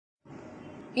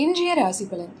இன்றைய ராசி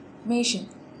பலன். மேஷம்.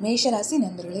 மேஷ ராசி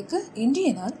நண்பர்களுக்கு இன்றைய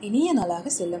நாள் இனிய நாளாக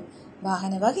செல்லும்.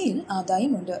 வாகன வகையில்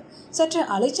ஆதாயம் உண்டு. சற்று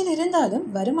அலைச்சல் இருந்தாலும்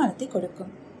வருமானத்தை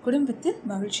கொடுக்கும். குடும்பத்தில்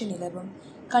மகிழ்ச்சி நிலவும்.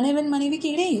 கணவன் மனைவிக்கு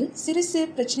இடையில் சிறு சிறு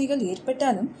பிரச்சனைகள்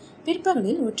ஏற்பட்டாலும்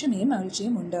பிற்பகலில் ஒற்றுமையும்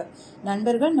மகிழ்ச்சியும் உண்டு.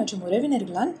 நண்பர்கள் மற்றும்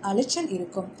உறவினர்களால் அலைச்சல்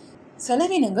இருக்கும்.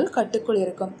 செலவினங்கள் கட்டுக்குள்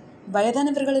இருக்கும்.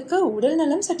 வயதானவர்களுக்கு உடல்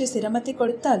நலம் சற்று சிரமத்தை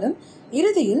கொடுத்தாலும்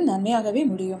இறுதியில் நன்மையாகவே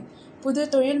முடியும். புது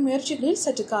தொழில் முயற்சிகளில்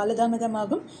சற்று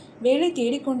காலதாமதமாகும். வேலை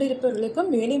தேடிக்கொண்டு இருப்பவர்களுக்கும்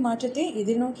வேலை மாற்றத்தை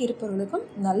எதிர்நோக்கி இருப்பவர்களுக்கும்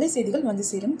நல்ல செய்திகள் வந்து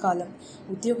சேரும் காலம்.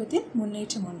 உத்தியோகத்தில்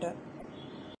முன்னேற்றம் உண்டு.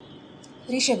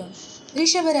 ரிஷபம்.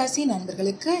 ரிஷப ராசி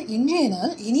நண்பர்களுக்கு இன்றைய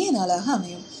நாள் இனிய நாளாக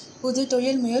அமையும். புது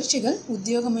தொழில் முயற்சிகள்,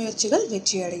 உத்தியோக முயற்சிகள்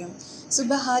வெற்றியடையும்.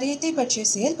 சுபகாரியத்தை பற்றிய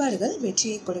செயல்பாடுகள்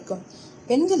வெற்றியை கொடுக்கும்.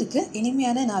 பெண்களுக்கு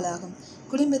இனிமையான நாளாகும்.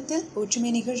 குடும்பத்தில்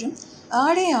ஒற்றுமை நிகழும்.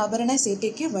 ஆடை ஆபரண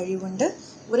சேர்க்கைக்கு வழி உண்டு.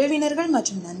 உறவினர்கள்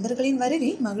மற்றும் நண்பர்களின் வருகை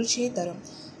மகிழ்ச்சியை தரும்.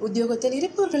 உத்தியோகத்தில்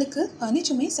இருப்பவர்களுக்கு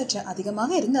பணிச்சுமை சற்று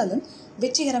அதிகமாக இருந்தாலும்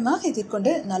வெற்றிகரமாக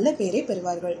எதிர்கொண்டு நல்ல பெயரை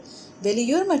பெறுவார்கள்.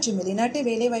 வெளியூர் மற்றும் வெளிநாட்டு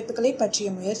வேலை வாய்ப்புகளை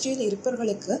பற்றிய முயற்சியில்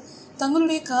இருப்பவர்களுக்கு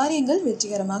தங்களுடைய காரியங்கள்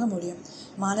வெற்றிகரமாக முடியும்.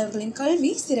 மாணவர்களின்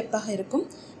கல்வி சிறப்பாக இருக்கும்.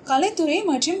 கலைத்துறை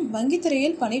மற்றும்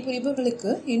வங்கித்துறையில்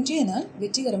பணிபுரிபவர்களுக்கு இன்றைய நாள்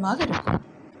வெற்றிகரமாக இருக்கும்.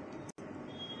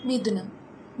 மிதுனம்.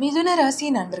 மிதுன ராசி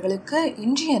நண்பர்களுக்கு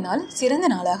இன்றைய நாள் சிறந்த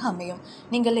நாளாக அமையும்.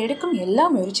 நீங்கள் எடுக்கும் எல்லா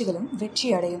முயற்சிகளும் வெற்றி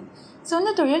அடையும்.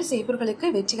 சொந்த தொழில் செய்பவர்களுக்கு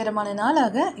வெற்றிகரமான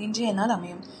நாளாக இன்றைய நாள்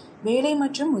அமையும். வேலை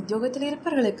மற்றும் உத்தியோகத்தில்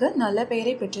இருப்பவர்களுக்கு நல்ல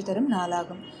பெயரை பெற்றுத்தரும்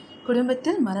நாளாகும்.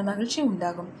 குடும்பத்தில் மனமகிழ்ச்சி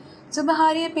உண்டாகும்.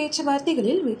 சுபகாரிய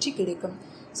பேச்சுவார்த்தைகளில் வெற்றி கிடைக்கும்.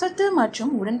 சொத்து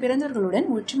மற்றும் உடன் பிறந்தவர்களுடன்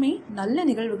ஒற்றுமை நல்ல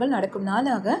நிகழ்வுகள் நடக்கும்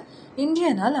நாளாக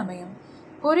இன்றைய நாள் அமையும்.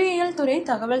 பொறியியல் துறை,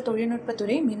 தகவல்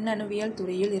தொழில்நுட்பத்துறை, மின்னணுவியல்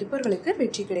துறையில் இருப்பவர்களுக்கு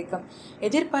வெற்றி கிடைக்கும்.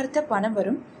 எதிர்பார்த்த பணம்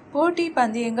வரும். போட்டி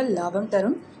பந்தயங்கள் லாபம்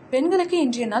தரும். பெண்களுக்கு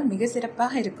இன்றைய நாள் மிக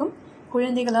சிறப்பாக இருக்கும்.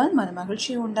 குழந்தைகளால்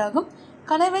மனமகிழ்ச்சி உண்டாகும்.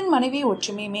 கணவன் மனைவி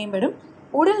ஒற்றுமை மேம்படும்.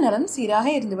 உடல் நலம் சீராக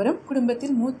இருந்து வரும்.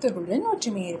 குடும்பத்தில் மூத்தவர்களுடன்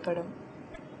ஒற்றுமை ஏற்படும்.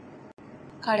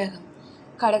 கடகம்.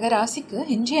 கடக ராசிக்கு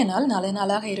இன்றைய நாள் நல்ல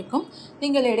நாளாக இருக்கும்.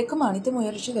 நீங்கள் எடுக்கும் அனைத்து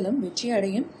முயற்சிகளும் வெற்றி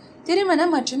அடையும்.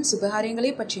 திருமணம் மற்றும் சுபகாரியங்களை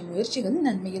பற்றிய முயற்சிகள்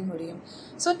நன்மையில் முடியும்.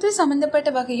 சொத்து சம்பந்தப்பட்ட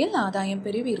வகையில் ஆதாயம்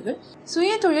பெறுவீர்கள்.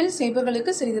 சுய தொழில்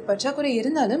செய்பவர்களுக்கு சிறிது பற்றாக்குறை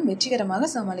இருந்தாலும் வெற்றிகரமாக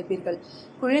சமாளிப்பீர்கள்.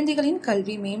 குழந்தைகளின்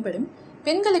கல்வி மேம்படும்.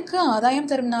 பெண்களுக்கு ஆதாயம்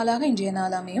தரும் நாளாக இன்றைய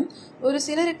நாள் அமையும். ஒரு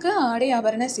சிலருக்கு ஆடை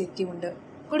ஆபரண சேர்க்கை உண்டு.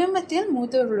 குடும்பத்தில்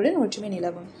மூத்தவர்களுடன் ஒற்றுமை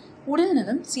நிலவும். உடல்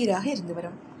நலம் சீராக இருந்து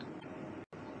வரும்.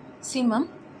 சிம்மம்.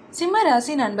 சிம்ம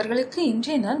ராசி நண்பர்களுக்கு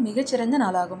இன்றைய நாள் மிகச்சிறந்த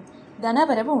நாளாகும்.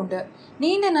 தனவரவு உண்டு.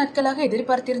 நீண்ட நாட்களாக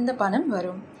எதிர்பார்த்திருந்த பணம்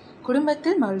வரும்.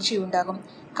 குடும்பத்தில் மகிழ்ச்சி உண்டாகும்.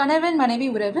 கணவன் மனைவி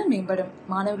உறவு மேம்படும்.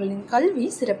 மாணவர்களின் கல்வி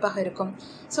சிறப்பாக இருக்கும்.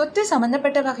 சொத்து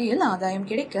சம்பந்தப்பட்ட வகையில் ஆதாயம்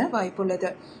கிடைக்க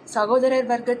வாய்ப்புள்ளது. சகோதரர்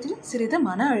வர்க்கத்தில் சிறிது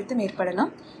மன அழுத்தம்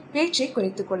ஏற்படலாம். பேச்சை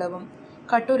குறைத்துக் கொள்ளவும்.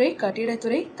 கட்டுரை,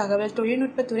 கட்டிடத்துறை, தகவல்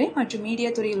தொழில்நுட்பத்துறை மற்றும் மீடியா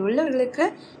துறையில் உள்ளவர்களுக்கு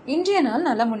இன்றைய நாள்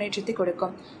நல்ல முன்னேற்றத்தை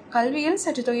கொடுக்கும். கல்வியில்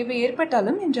சற்று தொய்வு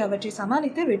ஏற்பட்டாலும் இன்று அவற்றை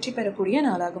சமாளித்து வெற்றி பெறக்கூடிய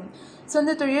நாளாகும்.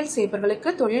 சொந்த தொழில்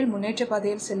செய்பவர்களுக்கு தொழில் முன்னேற்ற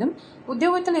பாதையில் செல்லும்.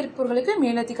 உத்தியோகத்தில் இருப்பவர்களுக்கு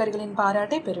மேலதிகாரிகளின்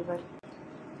பாராட்டை பெறுவர்.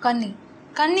 கன்னி.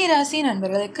 கன்னி ராசி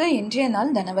நண்பர்களுக்கு இன்றைய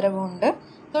நாள் தனவரவு உண்டு.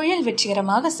 தொழில்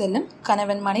வெற்றிகரமாக செல்லும்.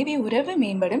 கணவன் மனைவி உறவு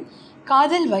மேம்படும்.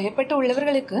 காதல் வயப்பட்டு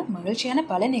உள்ளவர்களுக்கு மகிழ்ச்சியான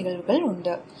பல நிகழ்வுகள்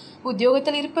உண்டு.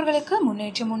 உத்தியோகத்தில் இருப்பவர்களுக்கு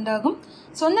முன்னேற்றம் உண்டாகும்.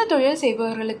 சொந்த தொழில்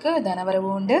செய்பவர்களுக்கு தனவரவு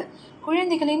உண்டு.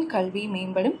 குழந்தைகளின் கல்வி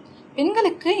மேம்படும்.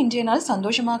 பெண்களுக்கு இன்றைய நாள்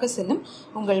சந்தோஷமாக செல்லும்.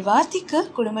 உங்கள் வார்த்தைக்கு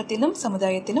குடும்பத்திலும்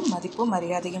சமுதாயத்திலும் மதிப்பும்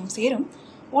மரியாதையும் சேரும்.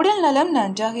 உடல் நலம்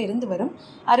நன்றாக இருந்து வரும்.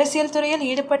 அரசியல் துறையில்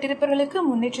ஈடுபட்டிருப்பவர்களுக்கு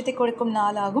முன்னேற்றத்தை கொடுக்கும்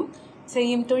நாளாகும்.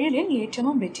 செய்யும் தொழிலில்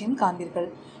ஏற்றமும் வெற்றியும் காண்பீர்கள்.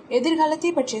 எதிர்காலத்தை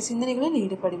பற்றிய சிந்தனைகளில்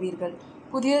ஈடுபடுவீர்கள்.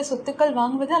 புதிய சொத்துக்கள்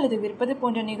வாங்குவது அல்லது விற்பது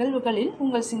போன்ற நிகழ்வுகளில்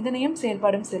உங்கள் சிந்தனையும்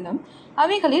செயல்பாடும் செல்லும்.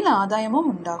 அவைகளில் ஆதாயமும்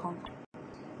உண்டாகும்.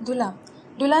 துலாம்.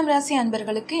 துலாம் ராசி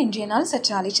அன்பர்களுக்கு இன்றைய நாள்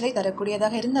சற்று அலைச்சலை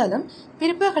தரக்கூடியதாக இருந்தாலும்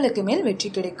பிற்பகலுக்கு மேல் வெற்றி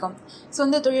கிடைக்கும்.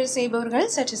 சொந்த தொழில்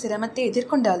செய்பவர்கள் சற்று சிரமத்தை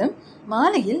எதிர்கொண்டாலும்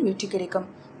மாலையில் வெற்றி கிடைக்கும்.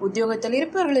 உத்தியோகத்தில்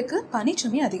இருப்பவர்களுக்கு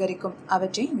பணிச்சுமை அதிகரிக்கும்.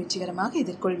 அவற்றை வெற்றிகரமாக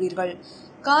எதிர்கொள்வீர்கள்.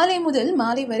 காலை முதல்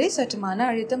மாலை வரை சற்று மன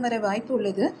அழுத்தம் வர வாய்ப்பு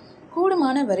உள்ளது.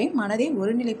 கூடுமான வரை மனதை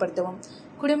ஒருநிலைப்படுத்தவும்.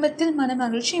 குடும்பத்தில் மன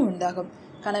மகிழ்ச்சி உண்டாகும்.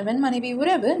 கணவன் மனைவி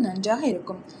உறவு நன்றாக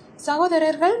இருக்கும்.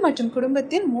 சகோதரர்கள் மற்றும்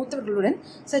குடும்பத்தில் மூத்தவர்களுடன்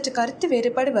சற்று கருத்து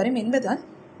வேறுபாடு வரும் என்பதால்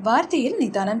வார்த்தையில்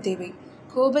நிதானம் தேவை.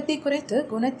 கோபத்தை குறைத்து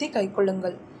குணத்தை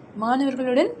கைக்கொள்ளுங்கள்.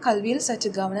 மாணவர்களுடன் கல்வியில்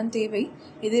சற்று கவனம் தேவை.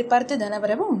 எதிர்பார்த்த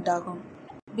தனவரவு உண்டாகும்.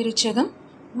 விருச்சிகம்.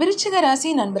 விருச்சிக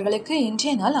ராசி நண்பர்களுக்கு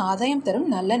இன்றைய நாள் ஆதாயம் தரும்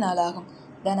நல்ல நாளாகும்.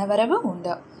 தனவரவு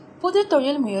உண்டா. புது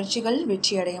தொழில் முயற்சிகள்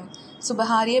வெற்றியடையும்.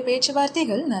 சுபகாரிய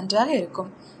பேச்சுவார்த்தைகள் நன்றாக இருக்கும்.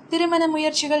 திருமண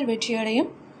முயற்சிகள் வெற்றியடையும்.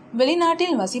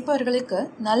 வெளிநாட்டில் வசிப்பவர்களுக்கு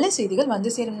நல்ல செய்திகள் வந்து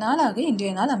சேரும் நாளாக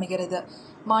இன்றைய நாள் அமைகிறது.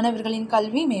 மாணவர்களின்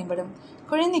கல்வி மேம்படும்.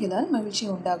 குழந்தைகளால் மகிழ்ச்சி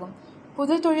உண்டாகும்.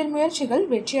 புது தொழில் முயற்சிகள்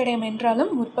வெற்றியடையும்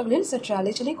என்றாலும் முற்பகலில் சற்று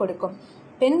அலைச்சலை கொடுக்கும்.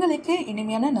 பெண்களுக்கு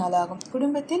இனிமையான நாளாகும்.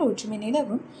 குடும்பத்தில் ஒற்றுமை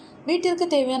நிலவும். வீட்டிற்கு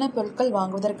தேவையான பொருட்கள்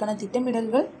வாங்குவதற்கான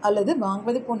திட்டமிடல்கள் அல்லது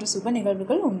வாங்குவது போன்ற சுப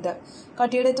நிகழ்வுகள் உண்டு.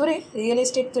 கட்டிடத்துறை, ரியல்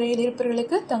எஸ்டேட் துறையில்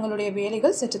இருப்பவர்களுக்கு தங்களுடைய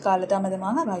வேலைகள் சற்று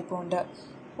காலதாமதமாக வாய்ப்பு உண்டு.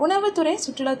 உணவுத்துறை,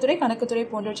 சுற்றுலாத்துறை, கணக்குத்துறை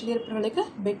போன்றவற்றில் இருப்பவர்களுக்கு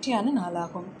வெற்றியான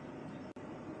நாளாகும்.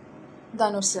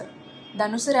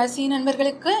 தனுசு ராசி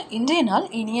நண்பர்களுக்கு இன்றைய நாள்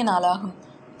இனிய நாளாகும்.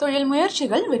 தொழில்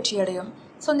முயற்சிகள் வெற்றியடையும்.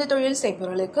 சொந்த தொழில்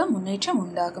செய்பவர்களுக்கு முன்னேற்றம்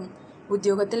உண்டாகும்.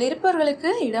 உத்தியோகத்தில் இருப்பவர்களுக்கு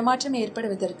இடமாற்றம்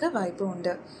ஏற்படுவதற்கு வாய்ப்பு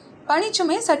உண்டு.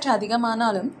 பணிச்சுமை சற்று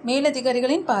அதிகமானாலும்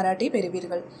மேலதிகாரிகளின் பாராட்டை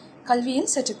பெறுவீர்கள்.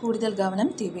 கல்வியில் சற்று கூடுதல்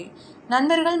கவனம் தேவை.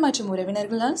 நண்பர்கள் மற்றும்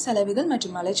உறவினர்களால் செலவுகள்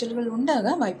மற்றும் அலைச்சல்கள்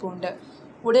உண்டாக வாய்ப்பு உண்டு.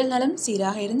 உடல் நலம்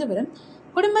சீராக இருந்து வரும்.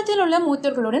 குடும்பத்தில் உள்ள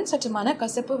மூத்தோர்களுடன் சற்று மன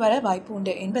கசப்பு வர வாய்ப்பு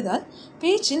உண்டு என்பதால்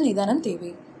பேச்சில் நிதானம்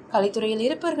தேவை. கலைத்துறையில்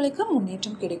இருப்பவர்களுக்கு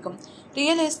முன்னேற்றம் கிடைக்கும்.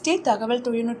 ரியல் எஸ்டேட், தகவல்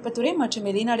தொழில்நுட்பத்துறை மற்றும்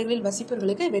வெளிநாடுகளில்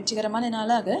வசிப்பவர்களுக்கு வெற்றிகரமான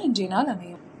நாளாக இன்றைய நாள்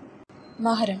அமையும்.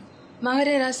 மகர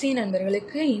ராசி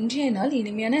நண்பர்களுக்கு இன்றைய நாள்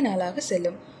இனிமையான நாளாக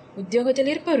செல்லும். உத்தியோகத்தில்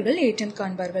இருப்பவர்கள் ஏற்றம்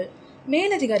காண்பார்கள்.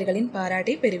 மேலதிகாரிகளின்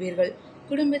பாராட்டை பெறுவீர்கள்.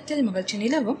 குடும்பத்தில் மகிழ்ச்சி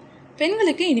நிலவும்.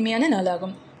 பெண்களுக்கு இனிமையான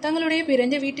நாளாகும். தங்களுடைய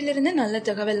பிறந்த வீட்டிலிருந்து நல்ல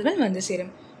தகவல்கள் வந்து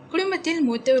சேரும். குடும்பத்தில்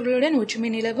மூத்தவர்களுடன்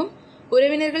ஒற்றுமை நிலவும்.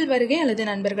 உறவினர்கள் வருகை அல்லது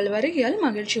நண்பர்கள் வருகையால்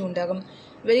மகிழ்ச்சி உண்டாகும்.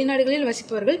 வெளிநாடுகளில்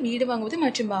வசிப்பவர்கள் வீடு வாங்குவது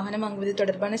மற்றும் வாகனம் வாங்குவது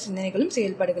தொடர்பான சிந்தனைகளும்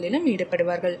செயல்பாடுகளிலும்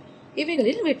ஈடுபடுவார்கள்.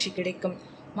 இவைகளில் வெற்றி கிடைக்கும்.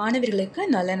 மாணவர்களுக்கு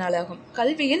நல்ல நாளாகும்.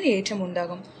 கல்வியில் ஏற்றம்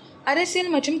உண்டாகும். அரசியல்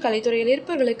மற்றும் கலைத்துறையில்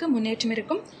இருப்பவர்களுக்கு முன்னேற்றம்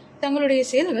இருக்கும். தங்களுடைய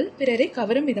செயல்கள் பிறரை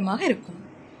கவரும் விதமாக இருக்கும்.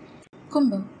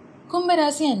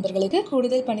 கும்பராசி அன்பர்களுக்கு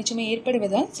கூடுதல் பணிச்சுமை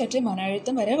ஏற்படுவதால் சற்று மன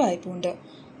அழுத்தம் வர வாய்ப்பு உண்டு.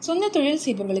 சொந்த தொழில்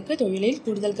செய்பவர்களுக்கு தொழிலில்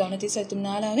கூடுதல் கவனத்தை செலுத்தும்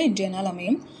நாளாக இன்றைய நாள்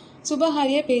அமையும்.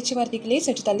 சுபகாரிய பேச்சுவார்த்தைகளை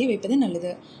சற்று தள்ளி வைப்பது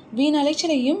நல்லது. வீண்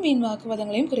அலைச்சலையும் வீண்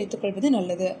வாக்குவாதங்களையும் குறைத்துக் கொள்வது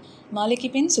நல்லது. மாலைக்கு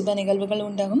பின் சுப நிகழ்வுகள்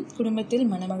உண்டாகும். குடும்பத்தில்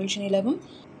மன மகிழ்ச்சி நிலவும்.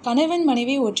 கணவன்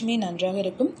மனைவி ஒற்றுமை நன்றாக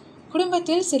இருக்கும்.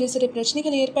 குடும்பத்தில் சிறு சிறு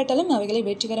பிரச்சனைகள் ஏற்பட்டாலும் அவைகளை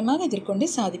வெற்றிகரமாக எதிர்கொண்டு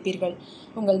சாதிப்பீர்கள்.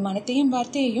 உங்கள் மனத்தையும்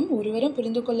வார்த்தையையும் ஒருவரும்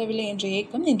புரிந்து கொள்ளவில்லை என்ற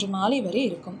ஏக்கம் இன்று மாலை வரை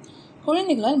இருக்கும்.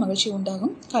 குழந்தைகளால் மகிழ்ச்சி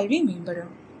உண்டாகும். கல்வி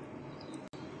மேம்படும்.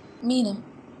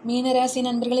 மீனராசி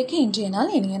நண்பர்களுக்கு இன்றைய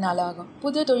நாள் இனிய நாளாகும்.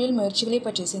 புது தொழில் முயற்சிகளை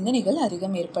பற்றிய சிந்தனைகள்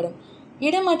அதிகம் ஏற்படும்.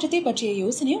 இடமாற்றத்தை பற்றிய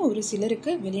யோசனை ஒரு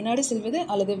சிலருக்கு வெளிநாடு செல்வது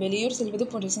அல்லது வெளியூர் செல்வது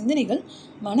போன்ற சிந்தனைகள்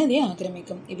மனதை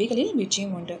ஆக்கிரமிக்கும். இவைகளில்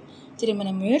வெற்றியும் உண்டு.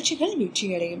 திருமண முயற்சிகள்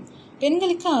வெற்றியடையும்.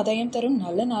 பெண்களுக்கு ஆதாயம் தரும்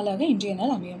நல்ல நாளாக இன்றைய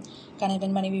நாள் அமையும்.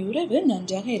 கணவன் மனைவி உறவு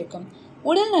நன்றாக இருக்கும்.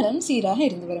 உடல் நலம் சீராக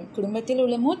இருந்து வரும். குடும்பத்தில்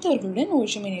உள்ள மூத்தவர்களுடன்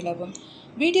ஒற்றுமை நிலவும்.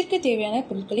 வீட்டிற்கு தேவையான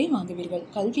பொருட்களை வாங்குவீர்கள்.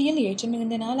 கல்வியில் ஏற்றம்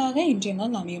மிகுந்த நாளாக இன்றைய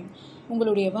நாள் அமையும்.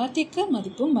 உங்களுடைய வார்த்தைக்கு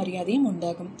மதிப்பும் மரியாதையும்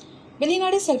உண்டாகும்.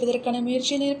 வெளிநாடு செல்வதற்கான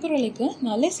முயற்சியில் இருப்பவர்களுக்கு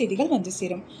நல்ல செய்திகள் வந்து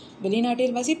சேரும்.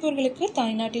 வெளிநாட்டில் வசிப்பவர்களுக்கு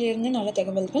தாய்நாட்டில் இருந்து நல்ல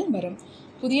தகவல்கள் வரும்.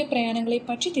 புதிய பிரயாணங்களை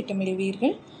பற்றி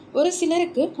திட்டமிடுவீர்கள். ஒரு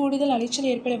சிலருக்கு கூடுதல் அலைச்சல்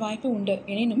ஏற்பட வாய்ப்பு உண்டு.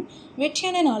 எனினும்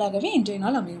வெற்றியான நாளாகவே இன்றைய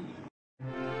நாள் அமையும்.